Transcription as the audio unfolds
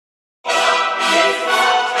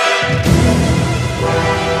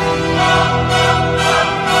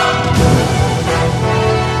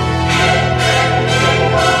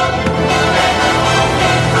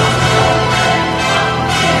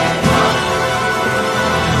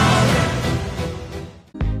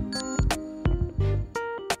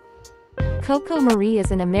Coco Marie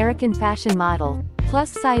is an American fashion model,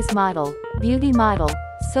 plus-size model, beauty model,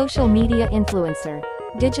 social media influencer,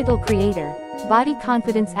 digital creator, body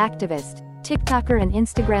confidence activist, TikToker and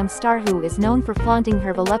Instagram star who is known for flaunting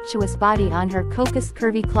her voluptuous body on her Coco's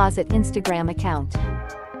Curvy Closet Instagram account.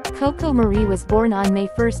 Coco Marie was born on May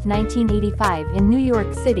 1, 1985 in New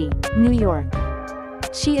York City, New York.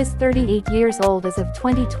 She is 38 years old as of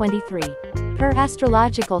 2023. Her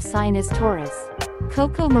astrological sign is Taurus.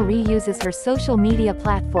 Coco Marie uses her social media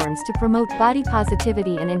platforms to promote body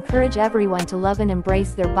positivity and encourage everyone to love and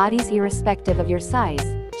embrace their bodies irrespective of your size,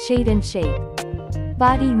 shade and shape.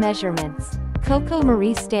 Body measurements. Coco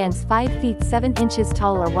Marie stands 5 feet 7 inches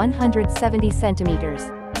tall or 170 centimeters.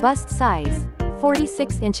 Bust size,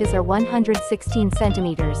 46 inches or 116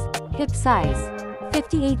 centimeters. Hip size,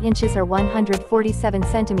 58 inches or 147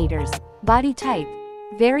 centimeters. Body type,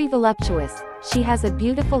 very voluptuous. She has a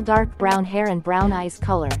beautiful dark brown hair and brown eyes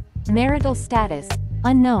color. Marital status,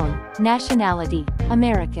 unknown. Nationality,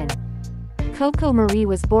 American. Coco Marie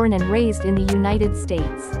was born and raised in the United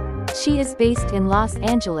States. She is based in Los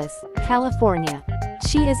Angeles, California.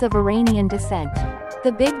 She is of Iranian descent.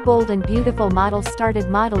 The big, bold and beautiful model started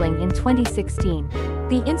modeling in 2016.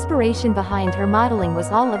 The inspiration behind her modeling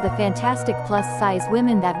was all of the fantastic plus-size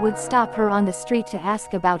women that would stop her on the street to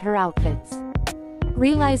ask about her outfits.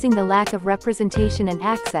 Realizing the lack of representation and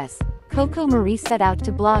access, Coco Marie set out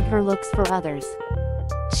to blog her looks for others.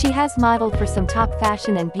 She has modeled for some top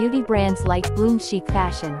fashion and beauty brands like Bloom Chic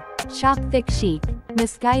Fashion, Shop Thick Chic,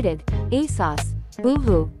 Misguided, ASOS,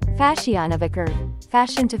 Boohoo, Fashionovaker,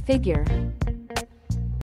 Fashion to Figure,